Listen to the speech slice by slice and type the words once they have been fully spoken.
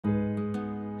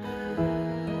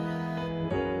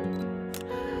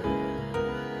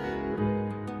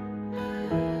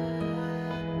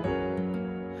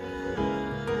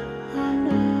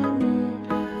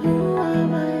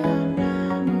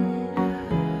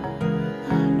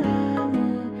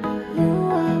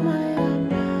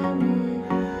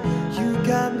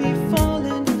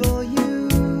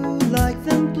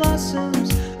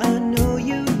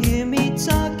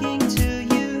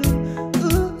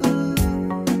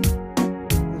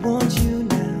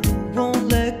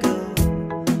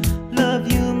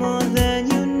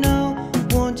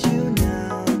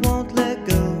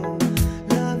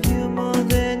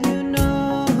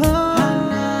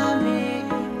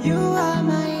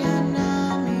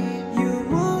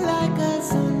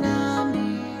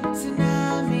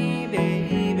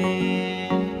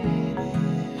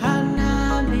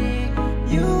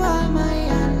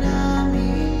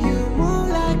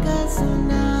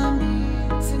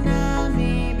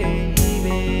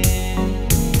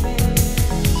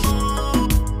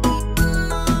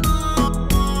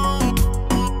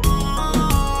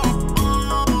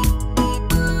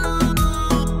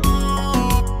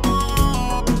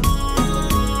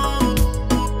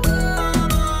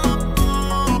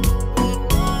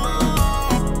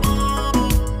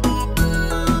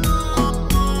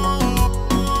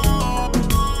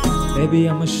Baby,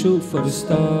 I'ma shoot for the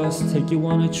stars, take you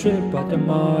on a trip out to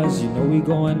Mars. You know we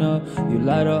going up, you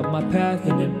light up my path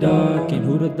in the dark. And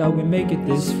who'da thought we make it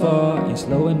this far? Ain't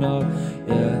slowing up,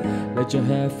 yeah. Let your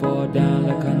hair fall down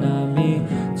like Hanami,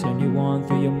 turn you on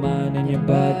through your mind and your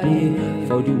body.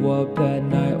 Fold you up at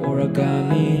night,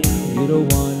 origami. You the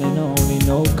one and the only,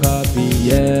 no copy,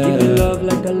 yeah. Give you love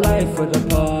like the life of the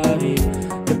party.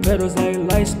 The petals like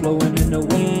lights blowing in the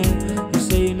wind. You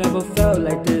say you never felt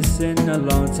like this in a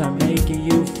long time, making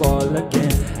you fall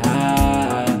again.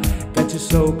 I got you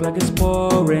soaked like it's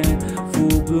pouring,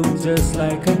 full bloom just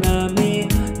like Hanami.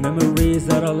 Memories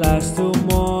that'll last till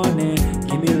morning.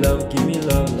 Give me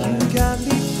love like. You got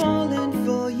me falling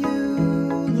for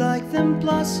you like them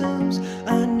blossoms.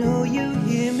 I know you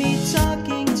hear me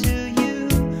talking